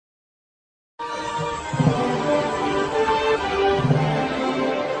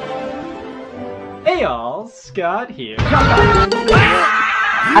Hey all, Scott here.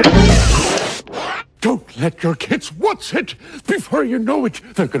 Don't let your kids watch it! Before you know it,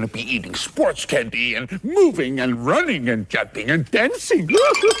 they're gonna be eating sports candy and moving and running and jumping and dancing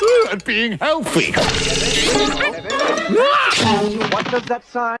and being healthy. What does that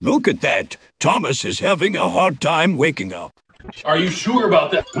sign? Look at that. Thomas is having a hard time waking up. Are you sure about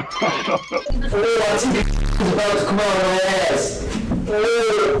that?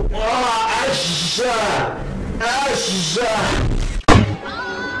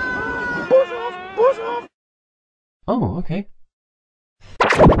 Oh, okay.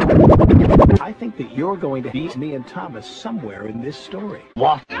 I think that you're going to beat me and Thomas somewhere in this story.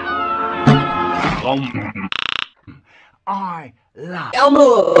 What? I love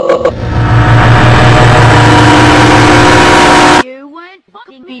Elmo! You weren't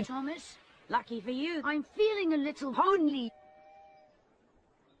fucking me, Thomas. Lucky for you, I'm feeling a little lonely.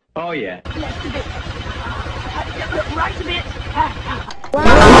 Oh yeah. Left a bit. Right a bit.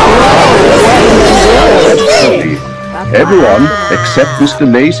 Everyone except Mr.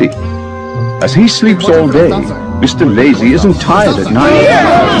 Lazy. As he sleeps all day, Mr. Lazy isn't tired at night.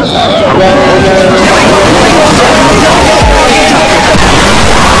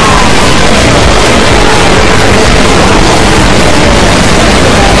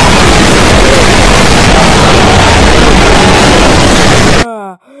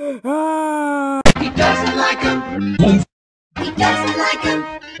 He doesn't like him. He doesn't like him.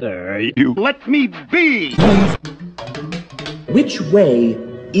 You let me be! Which way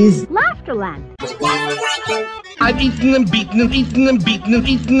is Laughterland. I've eaten and beaten and eaten and beaten and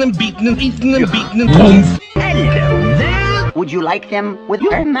eaten and beaten and eaten and beaten and Hello there. Would you like them with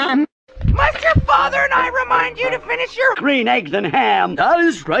your ma'am? Must your father and I remind you to finish your Green eggs and ham. That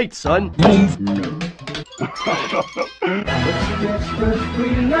is right, son.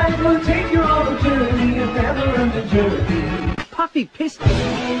 Puffy pissed.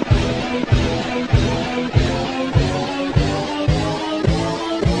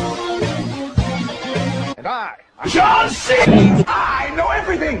 And I John C. I know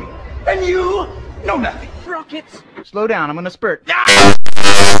everything, and you know nothing. rockets. Slow down, I'm gonna spurt. You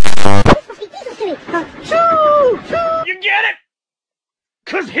get it?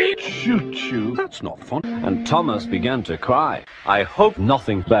 'Cause he Choo-choo, that's not fun. And Thomas began to cry. I hope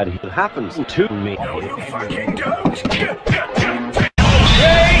nothing bad happens to me. No, you fucking don't.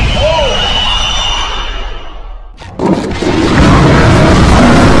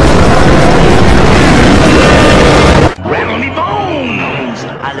 Rattle me bones!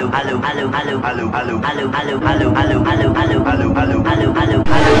 Hello, hello, hello, hello, hello, hello, hello, hello, hello, hello, hello, hello, hello, hello, hello, hello,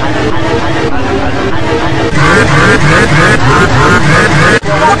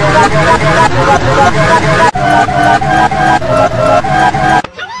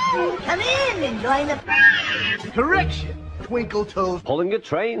 Come in and join the Correction, Twinkle Toes. Pulling a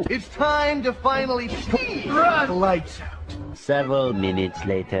train. It's time to finally see the lights out. Several minutes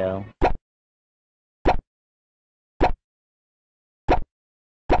later.